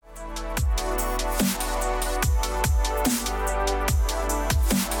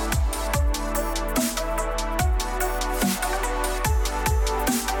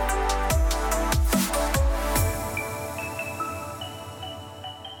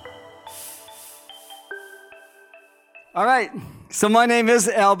All right. So my name is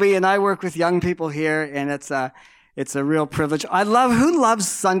Albie, and I work with young people here, and it's a real privilege. Who loves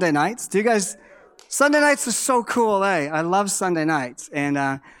Sunday nights? Do you guys? Sunday nights are so cool, eh? I love Sunday nights, and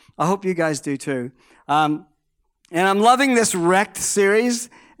I hope you guys do too. And I'm loving this Wrecked series,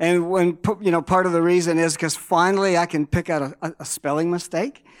 and part of the reason is because finally I can pick out a spelling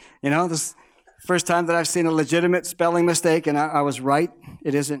mistake. This first time that I've seen a legitimate spelling mistake, and I was right.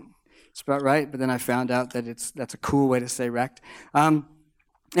 It isn't spelled right, but then I found out that that's a cool way to say wrecked. And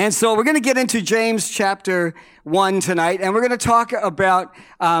so we're going to get into James chapter 1 tonight, and we're going to talk about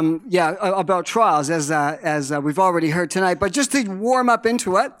about trials, as we've already heard tonight. But just to warm up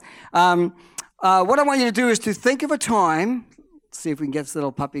into it, what I want you to do is to think of a time. Let's see if we can get this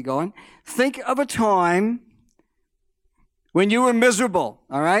little puppy going. Think of a time when you were miserable.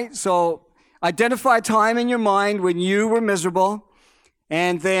 All right. So identify a time in your mind when you were miserable,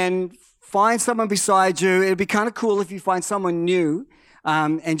 and then find someone beside you. It'd be kind of cool if you find someone new.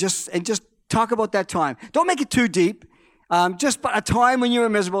 And just talk about that time. Don't make it too deep. Just a time when you were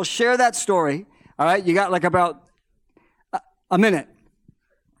miserable. Share that story. All right, you got like about a minute.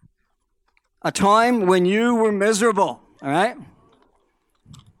 A time when you were miserable. All right.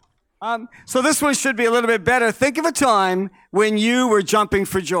 So this one should be a little bit better. Think of a time when you were jumping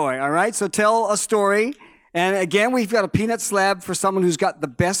for joy. All right. So tell a story. And again, we've got a peanut slab for someone who's got the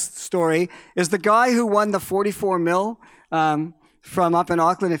best story. Is the guy who won the 44 mil from up in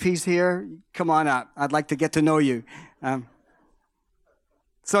Auckland? If he's here, come on up. I'd like to get to know you.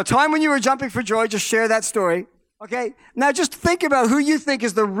 So a time when you were jumping for joy, just share that story. Okay? Now just think about who you think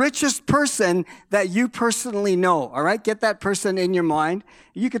is the richest person that you personally know. All right? Get that person in your mind.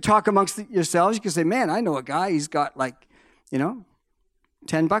 You could talk amongst yourselves. You could say, man, I know a guy. He's got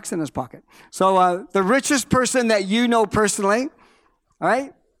 $10 in his pocket. So the richest person that you know personally, all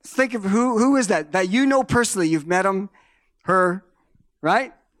right? Think of who is that you know personally. You've met him, her,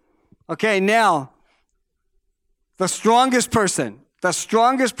 right? Okay, now, the strongest person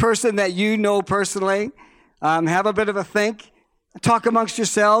that you know personally, have a bit of a think, talk amongst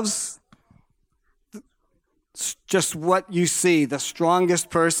yourselves, just what you see, the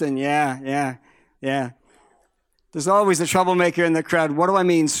strongest person, yeah. There's always a troublemaker in the crowd. What do I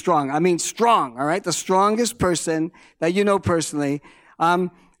mean strong? I mean strong, all right? The strongest person that you know personally.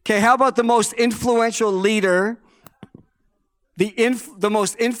 Okay, how about the most influential leader? The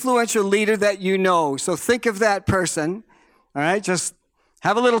most influential leader that you know. So think of that person, all right? Just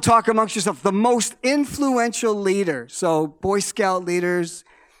have a little talk amongst yourself. The most influential leader. So Boy Scout leaders,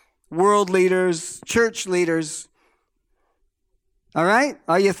 world leaders, church leaders. All right?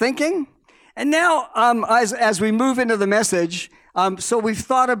 Are you thinking? And now, as we move into the message, so we've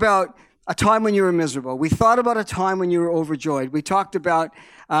thought about a time when you were miserable. We thought about a time when you were overjoyed. We talked about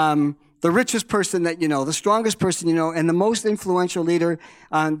the richest person that you know, the strongest person you know, and the most influential leader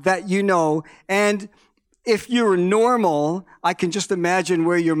that you know. And if you were normal, I can just imagine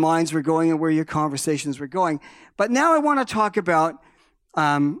where your minds were going and where your conversations were going. But now I want to talk about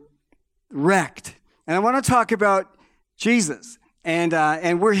wrecked. And I want to talk about Jesus.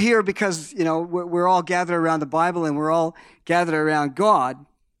 And we're here because, we're all gathered around the Bible and we're all gathered around God.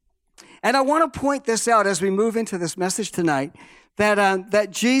 And I want to point this out as we move into this message tonight,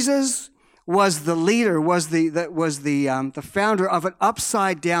 that Jesus was the leader, was the founder of an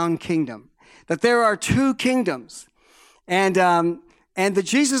upside down kingdom. That there are two kingdoms. And the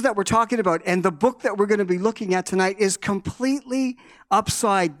Jesus that we're talking about and the book that we're going to be looking at tonight is completely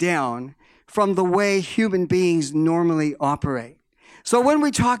upside down from the way human beings normally operate. So when we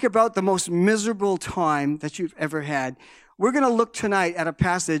talk about the most miserable time that you've ever had, we're going to look tonight at a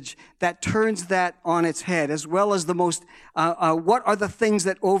passage that turns that on its head, as well as the most, what are the things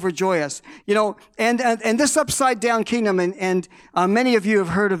that overjoy us? And this upside down kingdom, and many of you have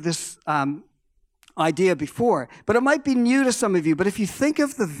heard of this idea before, but it might be new to some of you. But if you think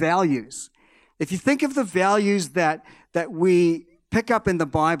of the values, that we pick up in the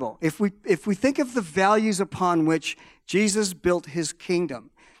Bible, if we think of the values upon which Jesus built his kingdom,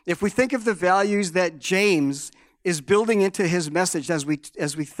 if we think of the values that James is building into his message as we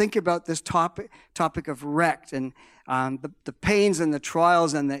think about this topic of wrecked and the pains and the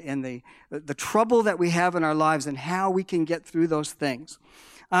trials and the trouble that we have in our lives and how we can get through those things.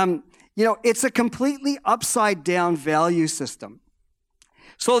 It's a completely upside down value system.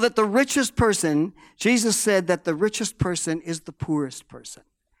 So that the richest person, Jesus said that the richest person is the poorest person.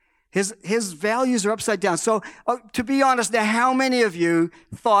 His values are upside down. So to be honest, now how many of you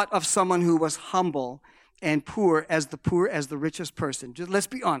thought of someone who was humble and poor as the richest person? Just, let's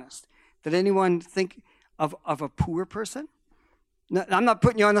be honest. Did anyone think of a poor person? No, I'm not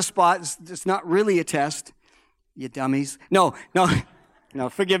putting you on the spot. It's not really a test. you dummies. No,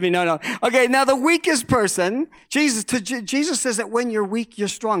 forgive me, no. Okay, now the weakest person, Jesus says that when you're weak, you're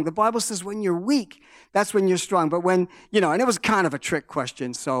strong. The Bible says when you're weak, that's when you're strong. But when, and it was kind of a trick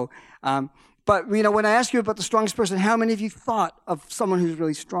question, so, but, when I ask you about the strongest person, how many of you thought of someone who's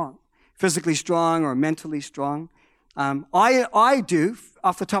really strong? Physically strong or mentally strong? I do,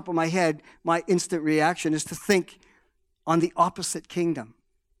 off the top of my head, my instant reaction is to think on the opposite kingdom.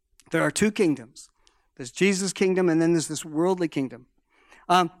 There are two kingdoms. There's Jesus' kingdom, and then there's this worldly kingdom.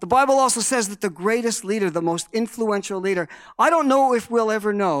 The Bible also says that the greatest leader, the most influential leader, I don't know if we'll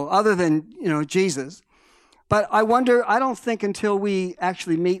ever know, other than, Jesus. But I don't think until we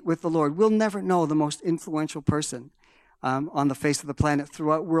actually meet with the Lord, we'll never know the most influential person on the face of the planet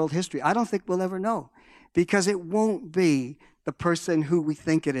throughout world history. I don't think we'll ever know, because it won't be the person who we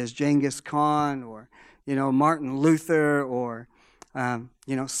think it is, Genghis Khan or, Martin Luther or,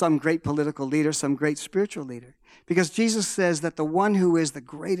 some great political leader, some great spiritual leader. Because Jesus says that the one who is the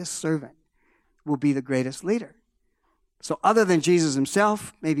greatest servant will be the greatest leader. So other than Jesus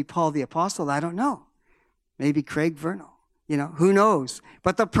himself, maybe Paul the Apostle, I don't know. Maybe Craig Vernal, who knows?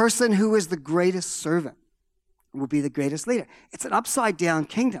 But the person who is the greatest servant will be the greatest leader. It's an upside-down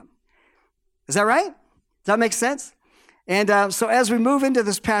kingdom. Is that right? Does that make sense? And so as we move into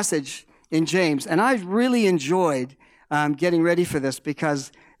this passage in James, and I really enjoyed getting ready for this,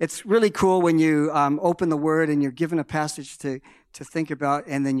 because it's really cool when you open the Word and you're given a passage to think about,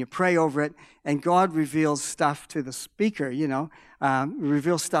 and then you pray over it, and God reveals stuff to the speaker,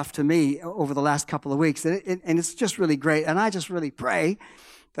 reveals stuff to me over the last couple of weeks, and it's just really great. And I just really pray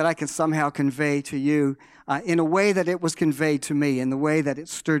that I can somehow convey to you in a way that it was conveyed to me, in the way that it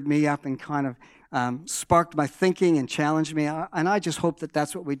stirred me up and kind of sparked my thinking and challenged me. And I just hope that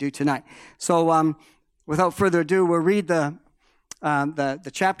that's what we do tonight. So without further ado, we'll read the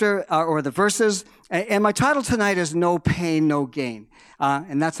chapter or the verses. And my title tonight is No Pain, No Gain.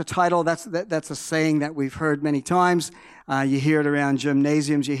 And that's a title, that's a saying that we've heard many times. You hear it around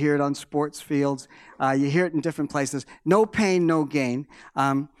gymnasiums, you hear it on sports fields, you hear it in different places. No pain, no gain.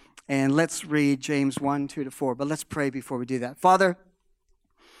 And let's read James 1, 2-4. But let's pray before we do that. Father,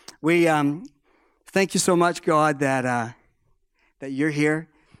 we thank you so much, God, that you're here.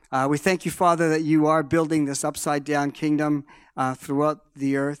 We thank you, Father, that you are building this upside-down kingdom throughout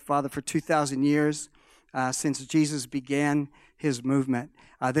the earth, Father, for 2,000 years since Jesus began his movement.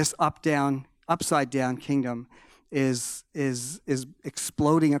 This upside-down kingdom is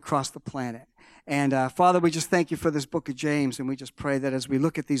exploding across the planet. And Father, we just thank you for this book of James, and we just pray that as we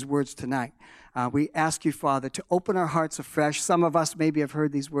look at these words tonight, we ask you, Father, to open our hearts afresh. Some of us maybe have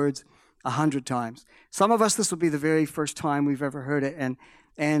heard these words 100 times. Some of us, this will be the very first time we've ever heard it.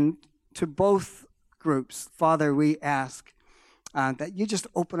 And to both groups, Father, we ask that you just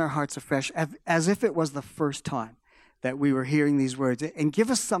open our hearts afresh as if it was the first time that we were hearing these words, and give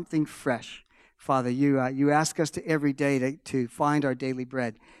us something fresh. Father, you ask us to every day to find our daily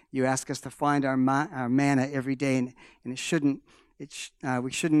bread. You ask us to find our manna every day, and we shouldn't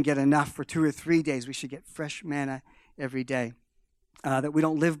get enough for 2 or 3 days. We should get fresh manna every day. That we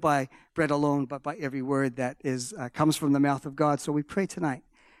don't live by bread alone, but by every word that comes from the mouth of God. So we pray tonight,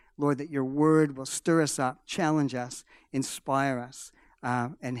 Lord, that your word will stir us up, challenge us, inspire us,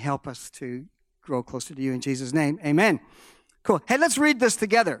 and help us to grow closer to you. In Jesus' name, amen. Cool. Hey, let's read this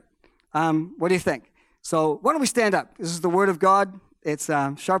together. What do you think? So why don't we stand up? This is the word of God. It's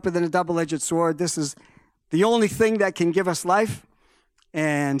sharper than a double-edged sword. This is the only thing that can give us life.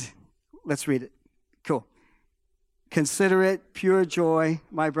 And let's read it. Cool. Consider it pure joy,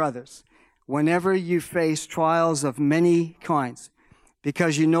 my brothers, whenever you face trials of many kinds,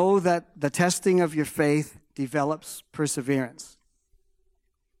 because you know that the testing of your faith develops perseverance.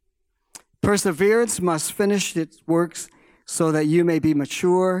 Perseverance must finish its works so that you may be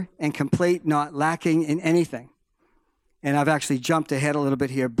mature and complete, not lacking in anything. And I've actually jumped ahead a little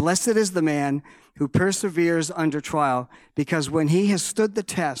bit here. Blessed is the man who perseveres under trial, because when he has stood the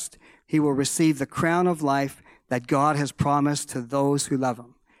test, he will receive the crown of life that God has promised to those who love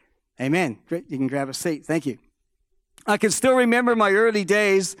him. Amen. Great. You can grab a seat. Thank you. I can still remember my early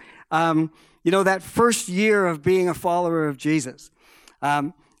days, that first year of being a follower of Jesus.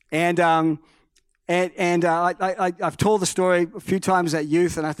 I've told the story a few times at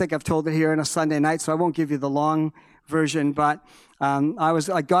youth, and I think I've told it here on a Sunday night, so I won't give you the long version, but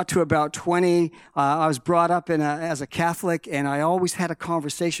I got to about 20. I was brought up as a Catholic, and I always had a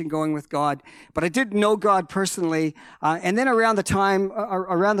conversation going with God, but I didn't know God personally. And then around the time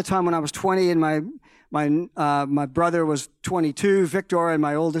when I was 20 and My brother was 22. Victor, and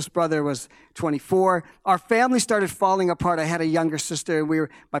my oldest brother, was 24. Our family started falling apart. I had a younger sister.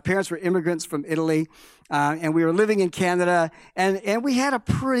 My parents were immigrants from Italy, and we were living in Canada. And we had a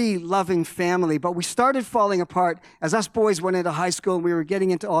pretty loving family, but we started falling apart as us boys went into high school, and we were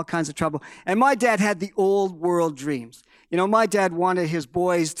getting into all kinds of trouble. And my dad had the old world dreams. You know, my dad wanted his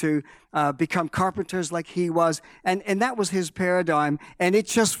boys to become carpenters like he was, and that was his paradigm, and it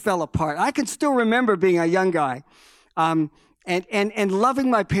just fell apart. I can still remember being a young guy and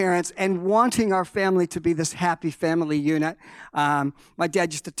loving my parents and wanting our family to be this happy family unit. My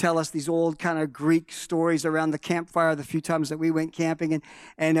dad used to tell us these old kind of Greek stories around the campfire the few times that we went camping,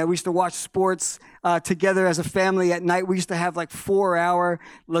 and we used to watch sports together as a family at night. We used to have like 4-hour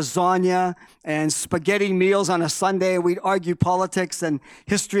lasagna and spaghetti meals on a Sunday. We'd argue politics and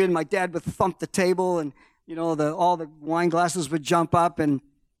history, and my dad would thump the table, and you know, all the wine glasses would jump up, and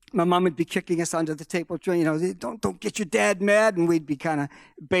my mom would be kicking us under the table, you know, don't get your dad mad, and we'd be kind of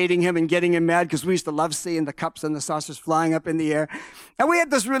baiting him and getting him mad because we used to love seeing the cups and the saucers flying up in the air. And we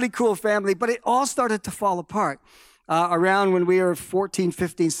had this really cool family, but it all started to fall apart around when we were 14,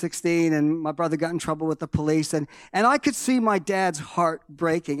 15, 16, and my brother got in trouble with the police, and I could see my dad's heart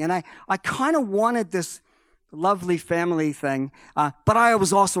breaking, and I kind of wanted this lovely family thing, but I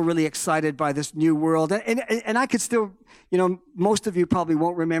was also really excited by this new world, and I could still, you know, most of you probably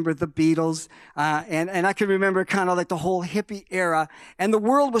won't remember the Beatles, and I can remember kind of like the whole hippie era, and the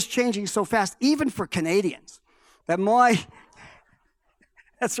world was changing so fast, even for Canadians, that's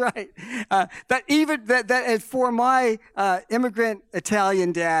right, that for my immigrant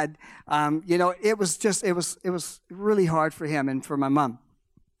Italian dad, you know, it was really hard for him and for my mom.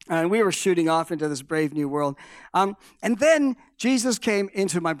 And we were shooting off into this brave new world. And then Jesus came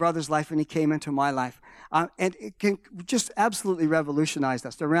into my brother's life, and he came into my life. And it just absolutely revolutionized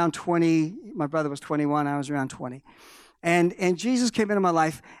us. Around 20, my brother was 21, I was around 20. And Jesus came into my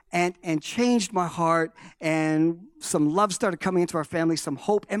life and changed my heart, and some love started coming into our family, some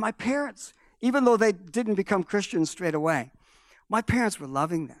hope. And my parents, even though they didn't become Christians straight away, my parents were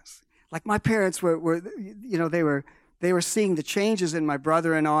loving this. Like my parents were you know, they were seeing the changes in my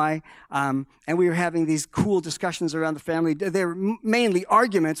brother and I, and we were having these cool discussions around the family. They were mainly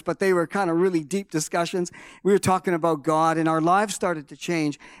arguments, but they were kind of really deep discussions. We were talking about God, and our lives started to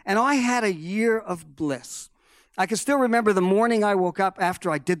change. And I had a year of bliss. I can still remember the morning I woke up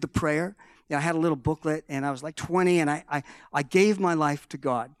after I did the prayer. You know, I had a little booklet, and I was like 20, and I gave my life to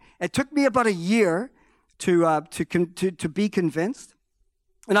God. It took me about a year to be convinced.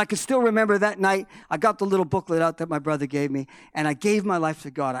 And I can still remember that night, I got the little booklet out that my brother gave me, and I gave my life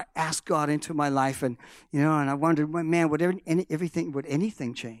to God. I asked God into my life, and you know, and I wondered, man, would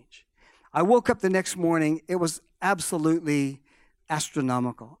anything change? I woke up the next morning. It was absolutely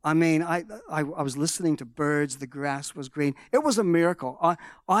astronomical. I mean, I was listening to birds. The grass was green. It was a miracle.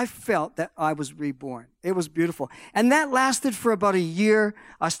 I felt that I was reborn. It was beautiful. And that lasted for about a year.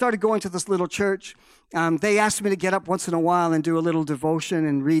 I started going to this little church. They asked me to get up once in a while and do a little devotion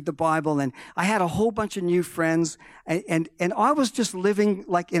and read the Bible. And I had a whole bunch of new friends. And I was just living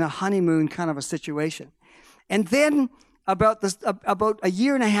like in a honeymoon kind of a situation. And then about a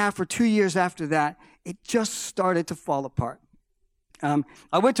year and a half or 2 years after that, it just started to fall apart.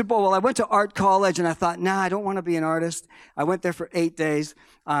 I went to art college, and I thought, I don't want to be an artist. I went there for 8 days.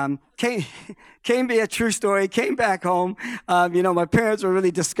 Came be a true story. Came back home. You know, my parents were really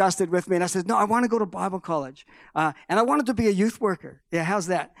disgusted with me, and I said, no, I want to go to Bible college. And I wanted to be a youth worker. Yeah, how's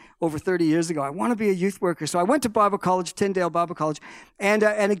that? Over 30 years ago, I want to be a youth worker. So I went to Bible college, Tyndale Bible College, and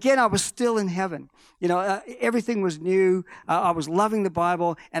again, I was still in heaven. You know, everything was new. I was loving the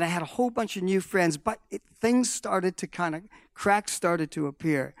Bible, and I had a whole bunch of new friends, but things started to cracks started to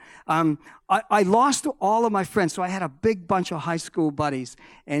appear. I lost all of my friends, so I had a big bunch of high school buddies.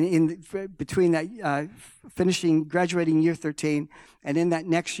 And between that graduating year 13, and in that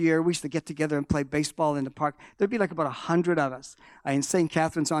next year, we used to get together and play baseball in the park. There'd be like about 100 of us in St.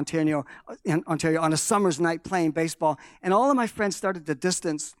 Catharines, Ontario, on a summer's night playing baseball. And all of my friends started to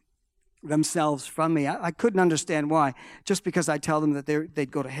distance themselves from me. I couldn't understand why, just because I tell them that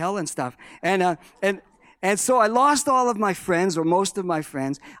they'd go to hell and stuff. And so I lost all of my friends, or most of my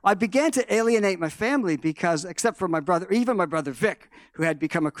friends. I began to alienate my family because, except for my brother, even my brother Vic, who had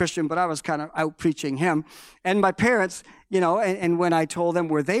become a Christian, but I was kind of out preaching him. And my parents, you know, and when I told them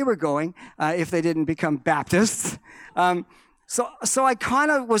where they were going, if they didn't become Baptists. So I kind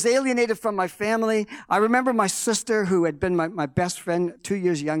of was alienated from my family. I remember my sister, who had been my best friend, 2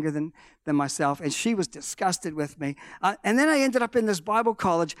 years younger than myself, and she was disgusted with me. And then I ended up in this Bible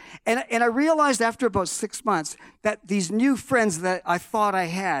college, and I realized after about 6 months that these new friends that I thought I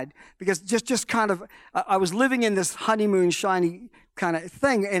had, because just kind of, I was living in this honeymoon, shiny kind of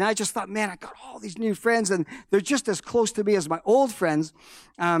thing, and I just thought, man, I got all these new friends, and they're just as close to me as my old friends,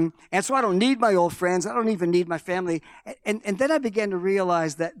 and so I don't need my old friends. I don't even need my family. And then I began to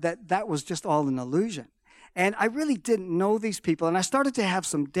realize that was just all an illusion. And I really didn't know these people, and I started to have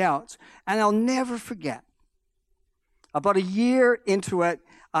some doubts. And I'll never forget, about a year into it,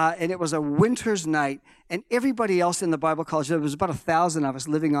 and it was a winter's night, and everybody else in the Bible college, there was about 1,000 of us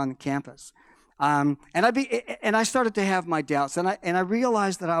living on the campus. And I started to have my doubts, and I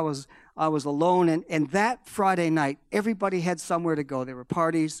realized that I was alone. And that Friday night, everybody had somewhere to go. There were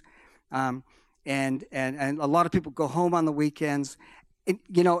parties, and a lot of people go home on the weekends. And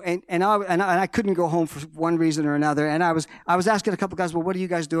I couldn't go home for one reason or another. And I was asking a couple guys, well, what are you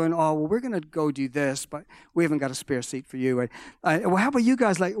guys doing? Oh, well, we're going to go do this, but we haven't got a spare seat for you. Well, how about you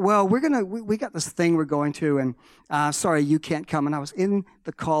guys? Like, well, we got this thing we're going to, and sorry, you can't come. And I was in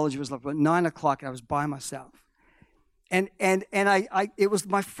the college. It was like about 9 o'clock, and I was by myself. And it was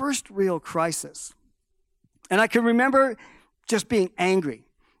my first real crisis. And I can remember just being angry.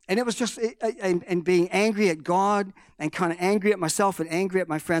 And it was just, and being angry at God, and kind of angry at myself and angry at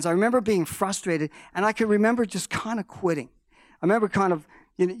my friends. I remember being frustrated, and I can remember just kind of quitting. I remember kind of,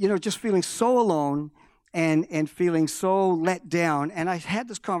 just feeling so alone and feeling so let down. And I had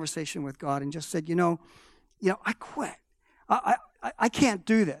this conversation with God and just said, I quit. I can't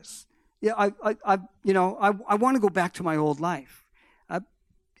do this. I want to go back to my old life.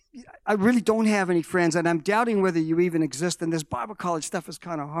 I really don't have any friends, and I'm doubting whether you even exist. And this Bible college stuff is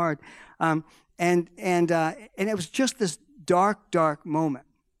kind of hard, and it was just this dark moment.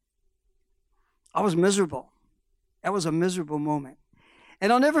 I was miserable. That was a miserable moment,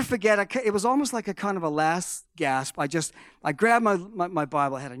 and I'll never forget. It was almost like a kind of a last gasp. I grabbed my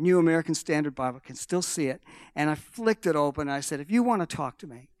Bible. I had a New American Standard Bible. I can still see it, and I flicked it open. And I said, "If you want to talk to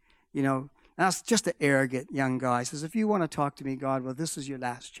me, And I was just an arrogant young guy. He says, if you want to talk to me, God, well, this is your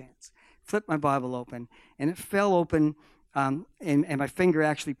last chance. Flip my Bible open, and it fell open, and my finger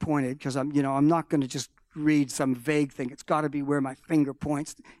actually pointed, because I'm not going to just read some vague thing. It's got to be where my finger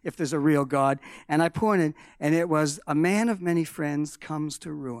points if there's a real God. And I pointed, and it was, a man of many friends comes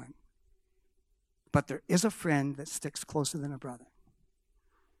to ruin, but there is a friend that sticks closer than a brother.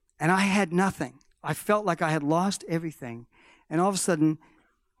 And I had nothing. I felt like I had lost everything. And all of a sudden,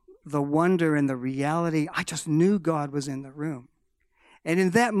 the wonder and the reality, I just knew God was in the room. And in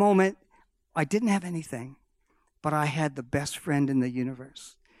that moment, I didn't have anything, but I had the best friend in the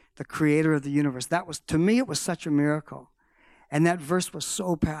universe, the creator of the universe. To me, it was such a miracle. And that verse was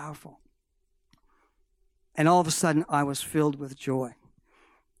so powerful. And all of a sudden, I was filled with joy.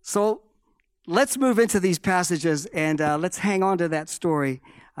 So let's move into these passages, and let's hang on to that story,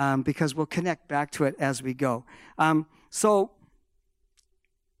 because we'll connect back to it as we go.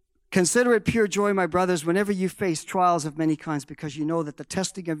 Consider it pure joy, my brothers, whenever you face trials of many kinds, because you know that the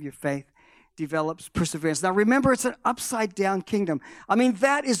testing of your faith develops perseverance. Now remember, it's an upside-down kingdom. I mean,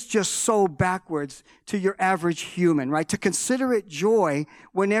 that is just so backwards to your average human, right? To consider it joy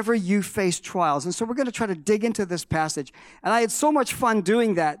whenever you face trials. And so we're going to try to dig into this passage. And I had so much fun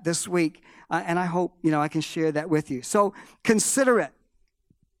doing that this week, and I hope, I can share that with you. So consider it.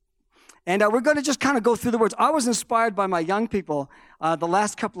 And we're going to just kind of go through the words. I was inspired by my young people the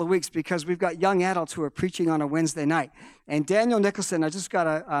last couple of weeks, because we've got young adults who are preaching on a Wednesday night. And Daniel Nicholson, I just got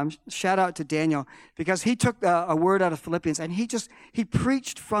a shout out to Daniel, because he took a word out of Philippians, and he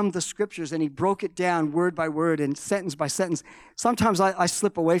preached from the scriptures, and he broke it down word by word and sentence by sentence. Sometimes I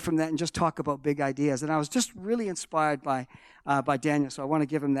slip away from that and just talk about big ideas. And I was just really inspired by Daniel, so I want to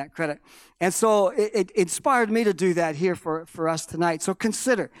give him that credit. And so it inspired me to do that here for us tonight. So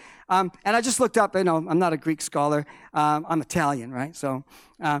consider. And I just looked up, I'm not a Greek scholar. I'm Italian, right? So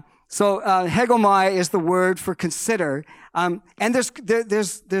hegomai is the word for consider. And there's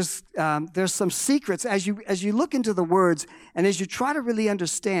some secrets as you look into the words, and as you try to really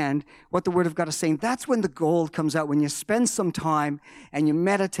understand what the Word of God is saying. That's when the gold comes out, when you spend some time and you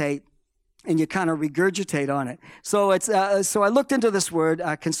meditate and you kind of regurgitate on it. So so I looked into this word,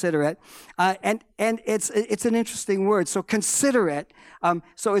 consider it, and it's an interesting word. So consider it.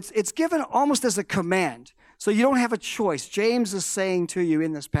 So it's given almost as a command. So you don't have a choice. James is saying to you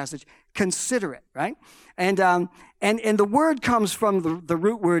in this passage, consider it, right? And the word comes from the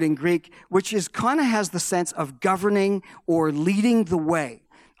root word in Greek, which is kind of has the sense of governing or leading the way.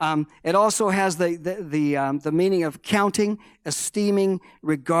 It also has the meaning of counting, esteeming,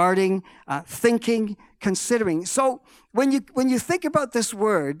 regarding, thinking, considering. So when you think about this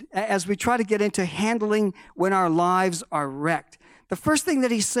word, as we try to get into handling when our lives are wrecked, the first thing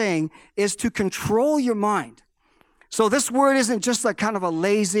that he's saying is to control your mind. So this word isn't just a kind of a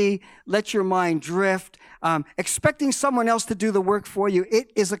lazy, let your mind drift, expecting someone else to do the work for you.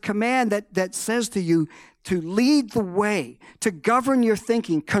 It is a command that says to you to lead the way, to govern your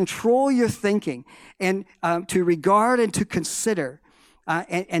thinking, control your thinking, and to regard and to consider.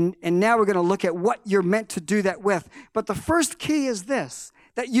 And now we're going to look at what you're meant to do that with. But the first key is this,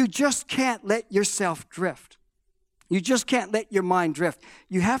 that you just can't let yourself drift. You just can't let your mind drift.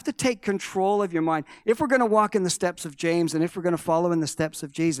 You have to take control of your mind. If we're going to walk in the steps of James and if we're going to follow in the steps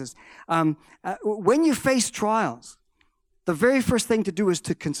of Jesus, when you face trials, the very first thing to do is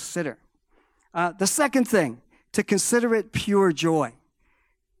to consider. The second thing, to consider it pure joy.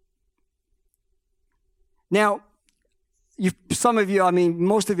 Now, some of you,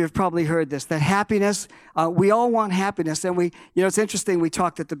 most of you have probably heard this, that happiness, we all want happiness. And it's interesting, we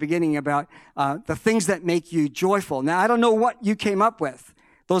talked at the beginning about the things that make you joyful. Now, I don't know what you came up with,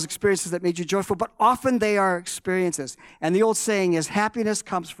 those experiences that made you joyful, but often they are experiences. And the old saying is, happiness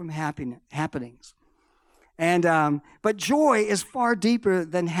comes from happenings. But joy is far deeper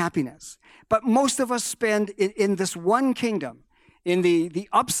than happiness. But most of us spend in this one kingdom, in the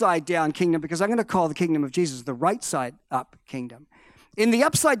upside down kingdom, because I'm going to call the kingdom of Jesus the right side up kingdom. In the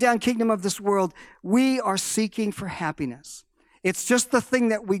upside down kingdom of this world, we are seeking for happiness. It's just the thing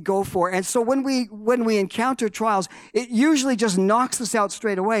that we go for. And so when we encounter trials, it usually just knocks us out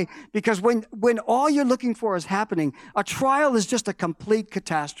straight away, because when all you're looking for is happening, a trial is just a complete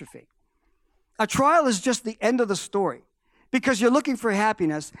catastrophe. A trial is just the end of the story, because you're looking for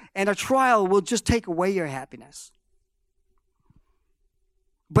happiness, and a trial will just take away your happiness.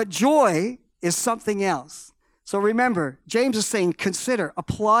 But joy is something else. So remember, James is saying, consider,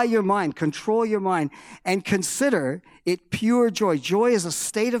 apply your mind, control your mind, and consider it pure joy. Joy is a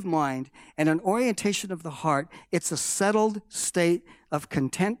state of mind and an orientation of the heart. It's a settled state of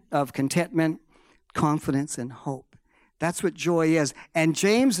contentment, confidence, and hope. That's what joy is. And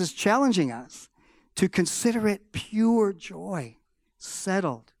James is challenging us to consider it pure joy,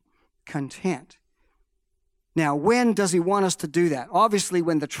 settled, content. Now, when does he want us to do that? Obviously,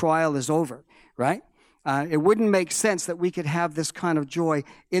 when the trial is over, right? It wouldn't make sense that we could have this kind of joy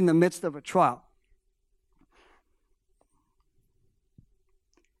in the midst of a trial.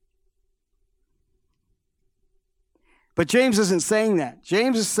 But James isn't saying that.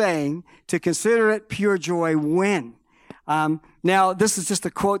 James is saying to consider it pure joy when. Now, this is just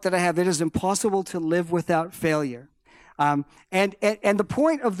a quote that I have. It is impossible to live without failure. And the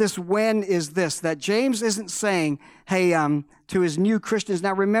point of this when is this, that James isn't saying, hey, to his new Christians.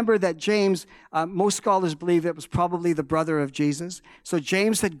 Now, remember that James, most scholars believe it was probably the brother of Jesus. So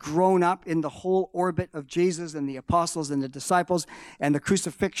James had grown up in the whole orbit of Jesus and the apostles and the disciples and the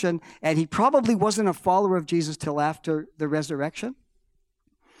crucifixion. And he probably wasn't a follower of Jesus till after the resurrection.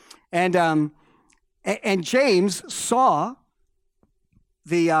 And James saw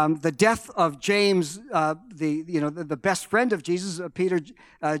the death of James, the best friend of Jesus, Peter,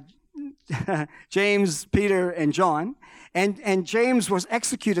 James, Peter, and John, and James was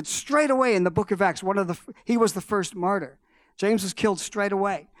executed straight away in the book of Acts. He was the first martyr. James was killed straight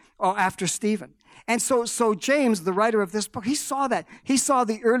away after Stephen. And so James, the writer of this book, he saw that. He saw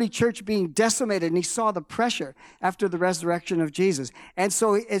the early church being decimated, and he saw the pressure after the resurrection of Jesus. And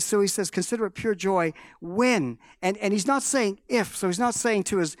so he says, consider it pure joy when. And he's not saying if. So he's not saying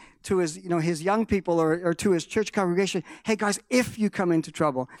to his his young people or to his church congregation, hey guys, if you come into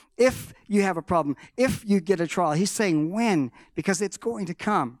trouble, if you have a problem, if you get a trial. He's saying when, because it's going to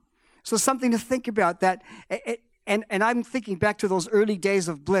come. So something to think about that. And I'm thinking back to those early days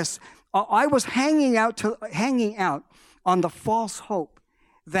of bliss. I was hanging out on the false hope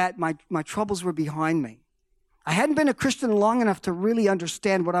that my troubles were behind me. I hadn't been a Christian long enough to really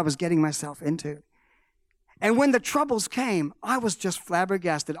understand what I was getting myself into. And when the troubles came, I was just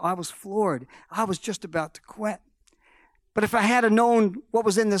flabbergasted. I was floored. I was just about to quit. But if I had known what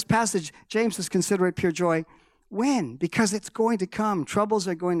was in this passage, James says, consider it pure joy. When? Because it's going to come. Troubles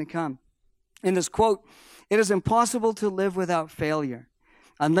are going to come. In this quote, it is impossible to live without failure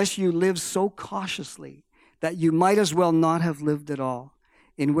unless you live so cautiously that you might as well not have lived at all,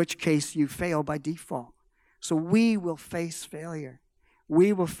 in which case you fail by default. So we will face failure.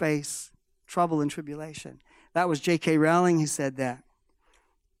 We will face trouble and tribulation. That was J.K. Rowling who said that.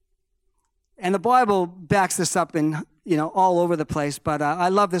 And the Bible backs this up in, all over the place, but I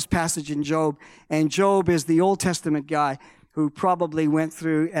love this passage in Job. And Job is the Old Testament guy. who probably went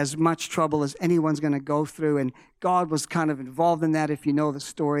through as much trouble as anyone's going to go through. And God was kind of involved in that, if you know the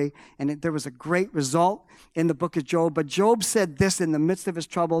story. And there was a great result in the book of Job. But Job said this in the midst of his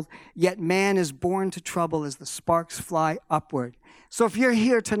troubles, "Yet man is born to trouble as the sparks fly upward." So if you're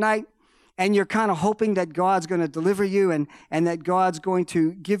here tonight and you're kind of hoping that God's going to deliver you and that God's going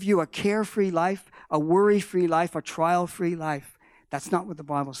to give you a carefree life, a worry-free life, a trial-free life, that's not what the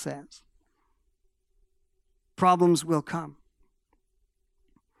Bible says. Problems will come.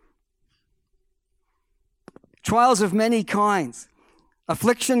 Trials of many kinds.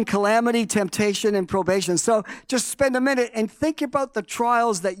 Affliction, calamity, temptation, and probation. So just spend a minute and think about the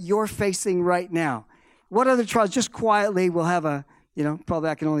trials that you're facing right now. What are the trials? Just quietly, we'll have a, probably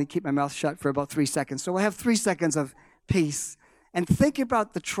I can only keep my mouth shut for about 3 seconds. So we'll have 3 seconds of peace. And think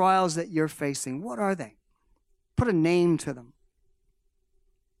about the trials that you're facing. What are they? Put a name to them.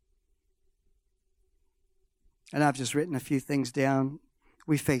 And I've just written a few things down.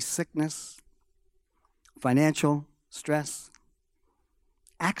 We face sickness, financial stress,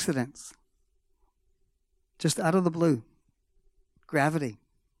 accidents, just out of the blue, gravity.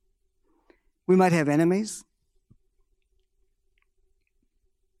 We might have enemies,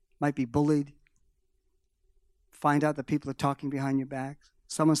 might be bullied, find out that people are talking behind your back,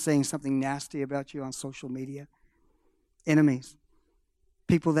 someone's saying something nasty about you on social media, enemies,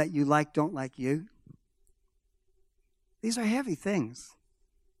 people that you like don't like you. These are heavy things.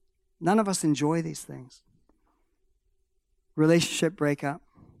 None of us enjoy these things. Relationship breakup,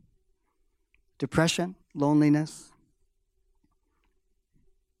 depression, loneliness.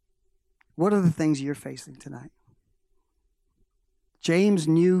 What are the things you're facing tonight? James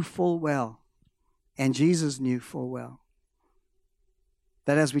knew full well, and Jesus knew full well,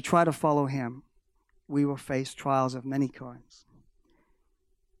 that as we try to follow him, we will face trials of many kinds.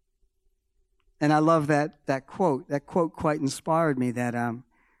 And I love that quote. That quote quite inspired me, that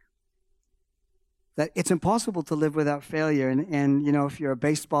it's impossible to live without failure. And if you're a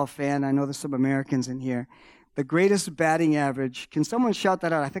baseball fan, I know there's some Americans in here. The greatest batting average, can someone shout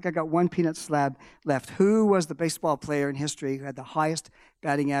that out? I think I got one peanut slab left. Who was the baseball player in history who had the highest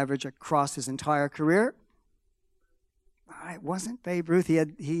batting average across his entire career? It wasn't Babe Ruth.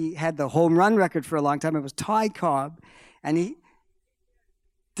 He had the home run record for a long time. It was Ty Cobb. And he...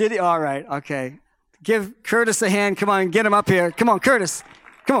 Did he? All right, okay. Give Curtis a hand. Come on, get him up here. Come on, Curtis.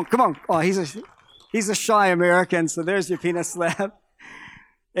 Come on. Oh, he's a shy American, so there's your peanut slab.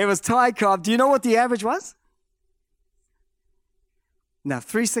 It was Ty Cobb. Do you know what the average was? No,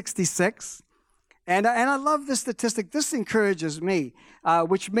 366. And I love this statistic. This encourages me,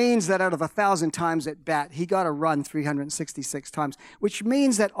 which means that out of 1,000 times at bat, he got a run 366 times, which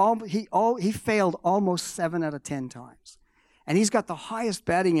means that he failed almost 7 out of 10 times. And he's got the highest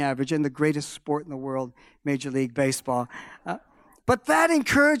batting average in the greatest sport in the world, Major League Baseball. But that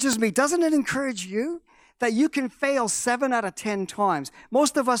encourages me. Doesn't it encourage you? That you can fail 7 out of 10 times.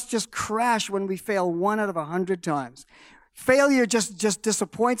 Most of us just crash when we fail 1 out of 100 times. Failure just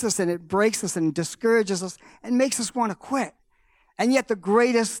disappoints us, and it breaks us and discourages us and makes us want to quit. And yet the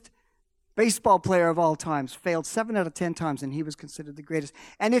greatest baseball player of all times failed 7 out of 10 times, and he was considered the greatest.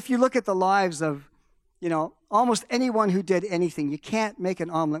 And if you look at the lives of almost anyone who did anything, you can't make an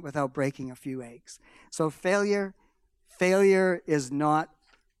omelet without breaking a few eggs. So failure is not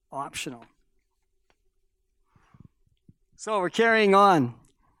optional. So we're carrying on.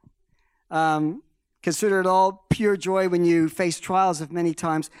 Consider it all pure joy when you face trials of many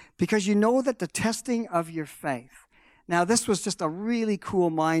times, because you know that the testing of your faith. Now, this was just a really cool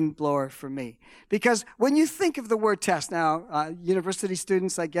mind blower for me, because when you think of the word test, now, university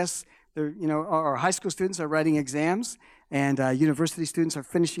students, I guess, or high school students are writing exams, and university students are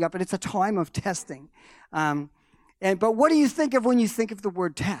finishing up, and it's a time of testing. But what do you think of when you think of the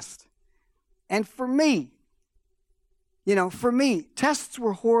word test? And for me, tests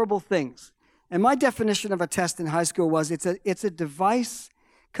were horrible things. And my definition of a test in high school was it's a device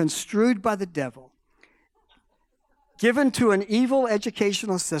construed by the devil, given to an evil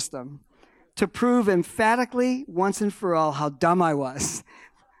educational system to prove emphatically once and for all how dumb I was.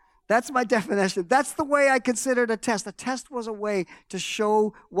 That's my definition. That's the way I considered a test. A test was a way to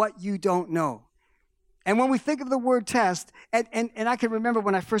show what you don't know. And when we think of the word test, and I can remember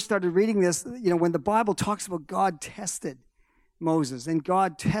when I first started reading this, when the Bible talks about God tested Moses, and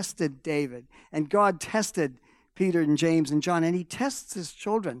God tested David, and God tested Peter and James and John, and he tests his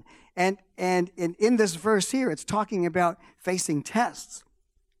children. And in this verse here, it's talking about facing tests.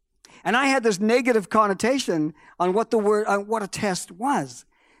 And I had this negative connotation on what a test was.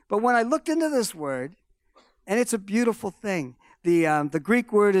 But when I looked into this word, and it's a beautiful thing, the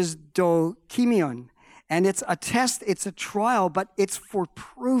Greek word is dokimion, And it's a test, it's a trial, but it's for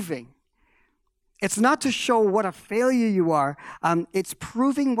proving. It's not to show what a failure you are. It's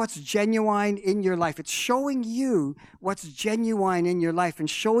proving what's genuine in your life. It's showing you what's genuine in your life and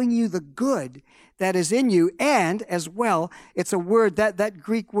showing you the good that is in you. And as well, it's a word, that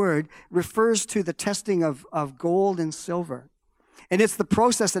Greek word refers to the testing of gold and silver. And it's the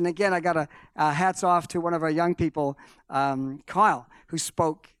process. And again, I got a hats off to one of our young people, Kyle, who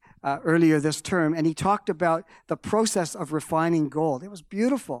spoke earlier this term. And he talked about the process of refining gold. It was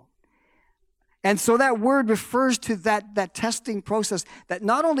beautiful. And so that word refers to that testing process that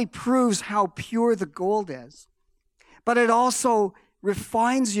not only proves how pure the gold is, but it also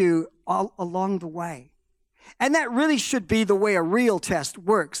refines you all along the way. And that really should be the way a real test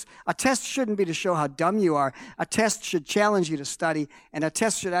works. A test shouldn't be to show how dumb you are. A test should challenge you to study, and a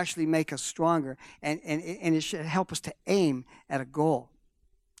test should actually make us stronger, and it should help us to aim at a goal.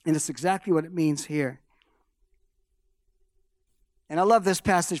 And it's exactly what it means here. And I love this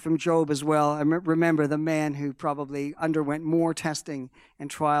passage from Job as well. I remember the man who probably underwent more testing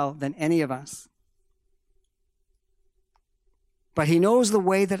and trial than any of us. But he knows the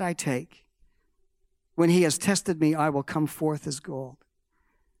way that I take. When he has tested me, I will come forth as gold.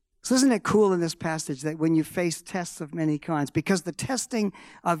 So isn't it cool in this passage that when you face tests of many kinds, because the testing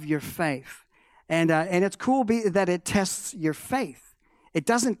of your faith, and it's cool that it tests your faith. It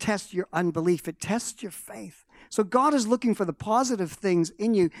doesn't test your unbelief. It tests your faith. So God is looking for the positive things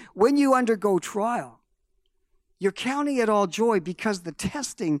in you. When you undergo trial, you're counting it all joy because the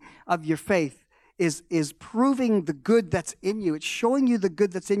testing of your faith is proving the good that's in you. It's showing you the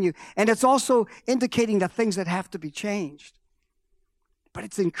good that's in you. And it's also indicating the things that have to be changed. But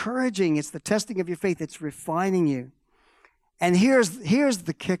it's encouraging. It's the testing of your faith. It's refining you. And here's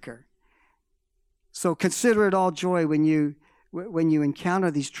the kicker. So consider it all joy when you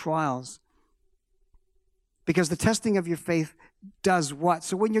encounter these trials. Because the testing of your faith does what?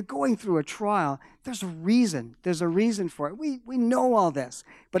 So when you're going through a trial, there's a reason. There's a reason for it. We know all this,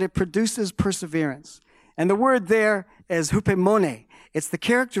 but it produces perseverance. And the word there is hupemone. It's the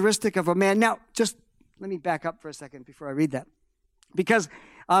characteristic of a man. Now, just let me back up for a second before I read that. Because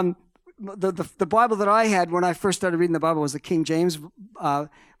the Bible that I had when I first started reading the Bible was the King James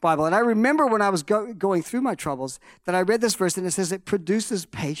Bible. And I remember when I was going through my troubles that I read this verse, and it says it produces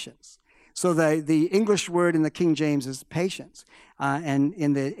patience. So the English word in the King James is patience, and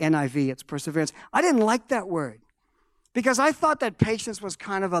in the NIV it's perseverance. I didn't like that word because I thought that patience was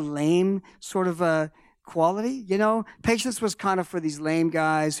kind of a lame sort of a quality. Patience was kind of for these lame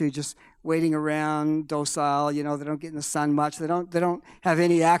guys who just waiting around, docile. They don't get in the sun much. They don't have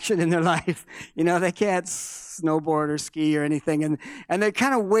any action in their life. They can't snowboard or ski or anything, and they're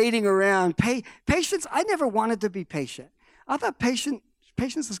kind of waiting around. Patience. I never wanted to be patient. I thought patience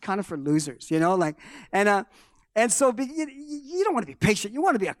is kind of for losers, and so you don't want to be patient. You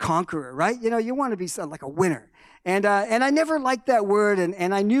want to be a conqueror, right? You want to be like a winner. And I never liked that word,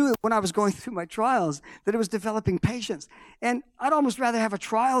 and I knew when I was going through my trials that it was developing patience. And I'd almost rather have a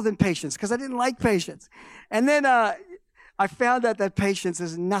trial than patience because I didn't like patience. And then I found out that patience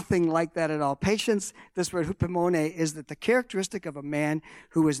is nothing like that at all. Patience, this word hupemone, is that the characteristic of a man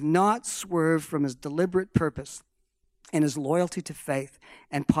who is not swerved from his deliberate purpose and his loyalty to faith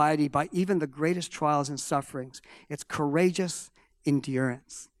and piety by even the greatest trials and sufferings. It's courageous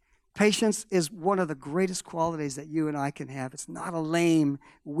endurance. Patience is one of the greatest qualities that you and I can have. It's not a lame,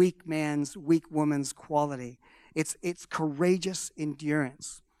 weak man's, weak woman's quality. It's courageous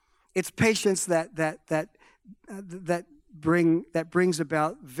endurance. It's patience that brings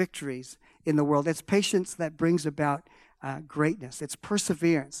about victories in the world. It's patience that brings about greatness. It's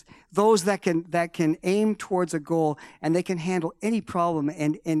perseverance. Those that can aim towards a goal and they can handle any problem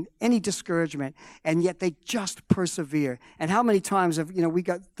and any discouragement, and yet they just persevere. And how many times have we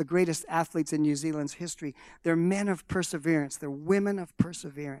got the greatest athletes in New Zealand's history? They're men of perseverance. They're women of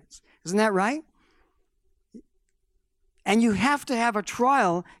perseverance. Isn't that right? And you have to have a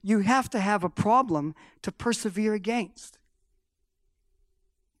trial. You have to have a problem to persevere against.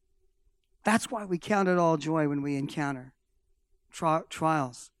 That's why we count it all joy when we encounter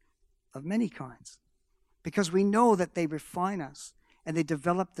trials of many kinds, because we know that they refine us and they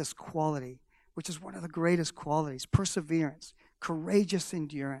develop this quality, which is one of the greatest qualities: perseverance, courageous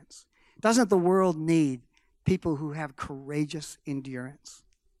endurance. Doesn't the world need people who have courageous endurance?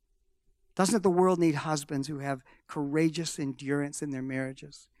 Doesn't the world need husbands who have courageous endurance in their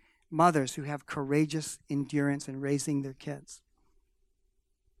marriages? Mothers who have courageous endurance in raising their kids?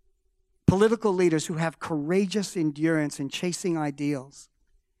 Political leaders who have courageous endurance in chasing ideals,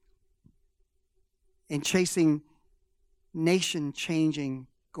 in chasing nation-changing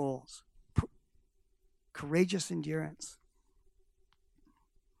goals. courageous endurance.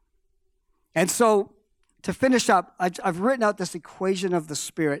 And so, to finish up, I've written out this equation of the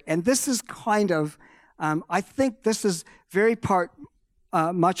Spirit, and this is kind of, I think this is very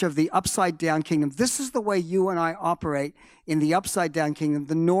much of the upside-down kingdom. This is the way you and I operate in the upside-down kingdom,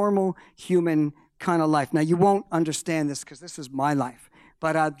 the normal human kind of life. Now, you won't understand this because this is my life,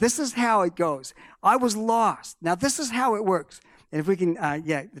 but this is how it goes. I was lost. Now, this is how it works. And if we can,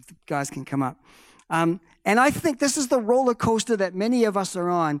 if the guys can come up. And I think this is the roller coaster that many of us are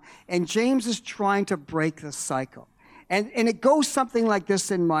on, and James is trying to break the cycle. And it goes something like this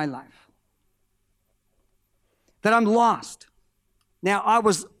in my life, that I'm lost. Now, I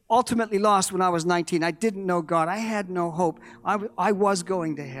was ultimately lost when I was 19. I didn't know God. I had no hope. I was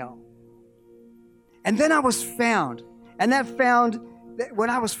going to hell. And then I was found. And when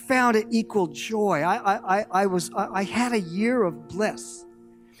I was found, it equaled joy. I had a year of bliss.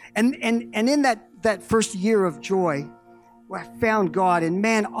 And in that first year of joy, where I found God, and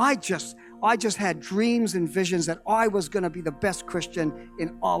man, I just had dreams and visions that I was going to be the best Christian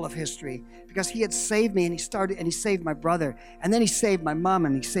in all of history, because he had saved me, and he saved my brother, and then he saved my mom,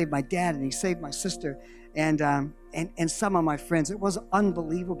 and he saved my dad, and he saved my sister, and some of my friends. It was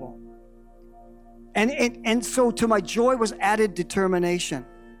unbelievable. And so to my joy was added determination.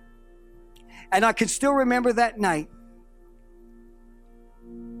 And I can still remember that night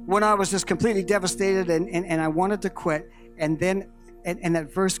when I was just completely devastated and I wanted to quit. And then, and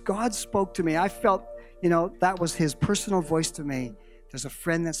that verse, God spoke to me. I felt, that was his personal voice to me. There's a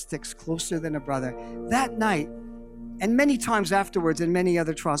friend that sticks closer than a brother. That night, and many times afterwards in many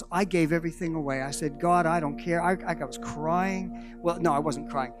other trials, I gave everything away. I said, God, I don't care. I was crying. Well, no, I wasn't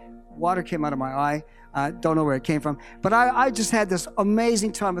crying. Water came out of my eye. Don't know where it came from. But I just had this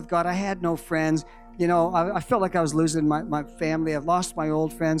amazing time with God. I had no friends. I felt like I was losing my family. I've lost my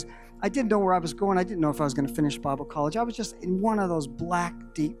old friends. I didn't know where I was going. I didn't know if I was going to finish Bible college. I was just in one of those black,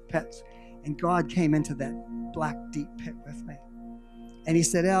 deep pits. And God came into that black, deep pit with me. And he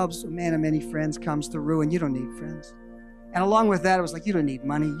said, Elbs, a man of many friends comes to ruin. You don't need friends. And along with that, it was like, you don't need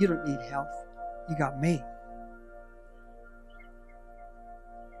money. You don't need health. You got me.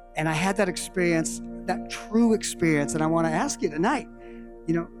 And I had that experience, that true experience. And I want to ask you tonight,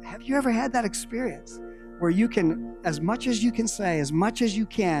 have you ever had that experience where you can, as much as you can say, as much as you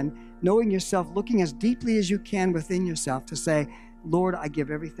can, knowing yourself, looking as deeply as you can within yourself to say, Lord, I give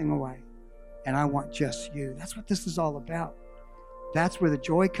everything away and I want just you. That's what this is all about. That's where the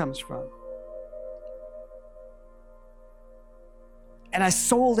joy comes from. And I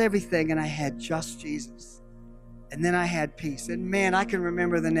sold everything and I had just Jesus. And then I had peace. And man, I can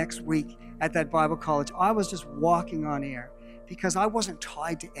remember the next week at that Bible college, I was just walking on air because I wasn't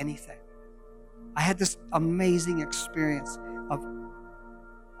tied to anything. I had this amazing experience of,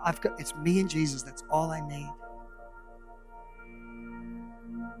 it's me and Jesus, that's all I need.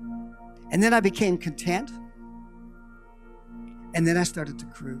 And then I became content. And then I started to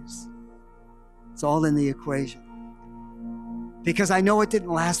cruise. It's all in the equation. Because I know it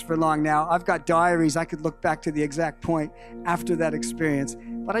didn't last for long now. I've got diaries. I could look back to the exact point after that experience.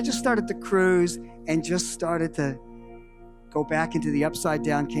 But I just started to cruise and just started to go back into the upside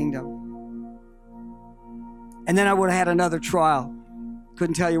down kingdom. And then I would have had another trial.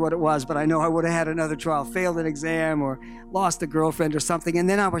 Couldn't tell you what it was, but I know I would have had another trial, failed an exam or lost a girlfriend or something. And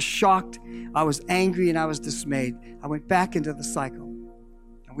then I was shocked, I was angry, and I was dismayed. I went back into the cycle.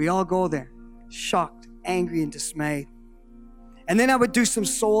 And we all go there, shocked, angry, and dismayed. And then I would do some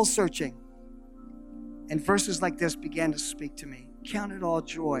soul searching. And verses like this began to speak to me. Count it all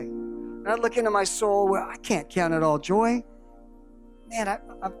joy. And I look into my soul where I can't count it all joy. Man,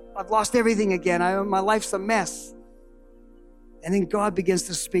 I've lost everything again. My life's a mess. And then God begins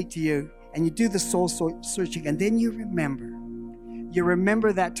to speak to you. And you do the soul searching. And then you remember. You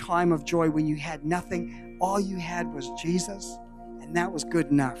remember that time of joy when you had nothing. All you had was Jesus. And that was good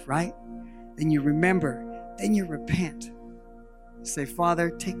enough, right? Then you remember. Then you repent. Say,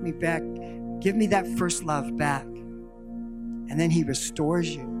 Father, take me back. Give me that first love back. And then he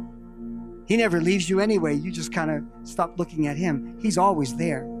restores you. He never leaves you anyway. You just kind of stop looking at him. He's always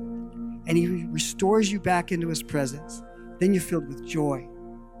there. And he restores you back into his presence. Then you're filled with joy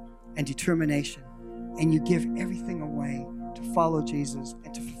and determination. And you give everything away to follow Jesus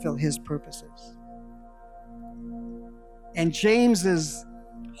and to fulfill his purposes. And James's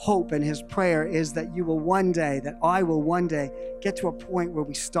hope and his prayer is that you will one day, that I will one day get to a point where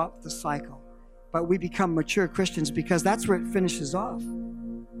we stop the cycle, but we become mature Christians, because that's where it finishes off.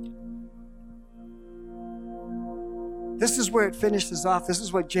 This is where it finishes off. This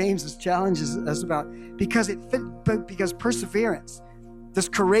is what James's challenge is about, because perseverance. This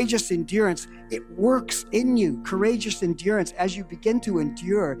courageous endurance, it works in you. Courageous endurance as you begin to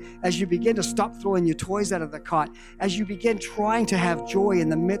endure, as you begin to stop throwing your toys out of the cot, as you begin trying to have joy in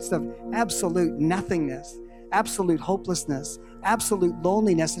the midst of absolute nothingness, absolute hopelessness, absolute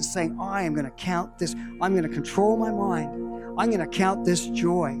loneliness, and saying, I am going to count this. I'm going to control my mind. I'm going to count this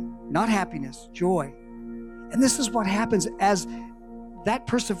joy, not happiness, joy. And this is what happens as that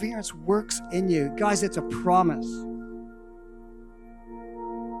perseverance works in you. Guys, it's a promise.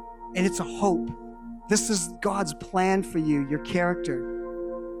 And it's a hope. This is God's plan for you, your character.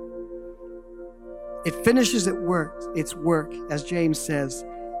 It finishes its work, as James says,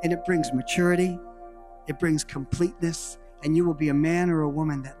 and it brings maturity, it brings completeness, and you will be a man or a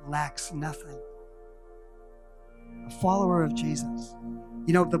woman that lacks nothing. A follower of Jesus.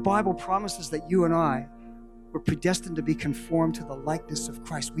 You know, the Bible promises that you and I were predestined to be conformed to the likeness of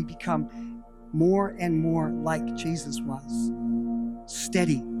Christ. We become more and more like Jesus was.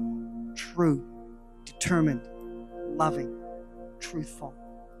 Steady, true, determined, loving, truthful,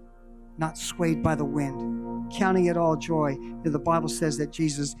 not swayed by the wind, counting it all joy. The Bible says that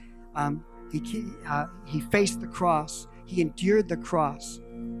Jesus, he faced the cross. He endured the cross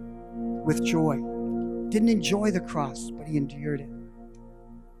with joy. Didn't enjoy the cross, but he endured it.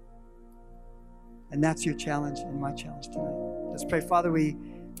 And that's your challenge and my challenge tonight. Let's pray. Father, we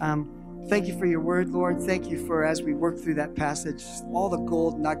thank you for your word, Lord. Thank you for, as we work through that passage, all the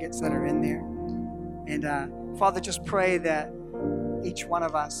gold nuggets that are in there. And Father, just pray that each one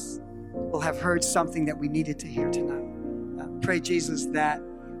of us will have heard something that we needed to hear tonight. Pray, Jesus, that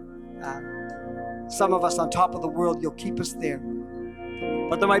some of us on top of the world, you'll keep us there.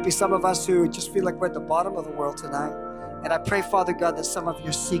 But there might be some of us who just feel like we're at the bottom of the world tonight. And I pray, Father God, that some of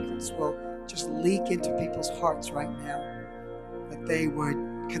your secrets will just leak into people's hearts right now, that they would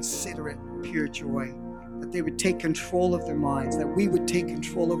consider it pure joy, that they would take control of their minds, that we would take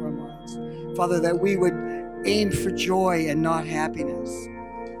control of our minds. Father, that we would aim for joy and not happiness.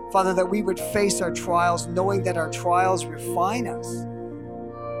 Father, that we would face our trials knowing that our trials refine us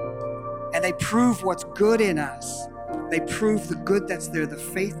and they prove what's good in us. They prove the good that's there, the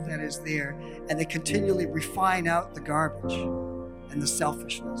faith that is there, and they continually refine out the garbage and the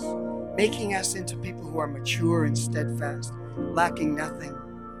selfishness, making us into people who are mature and steadfast, lacking nothing,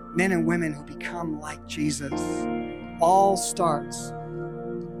 men and women who become like Jesus. All starts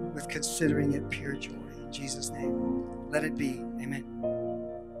with considering it pure joy. In Jesus' name, let it be. Amen.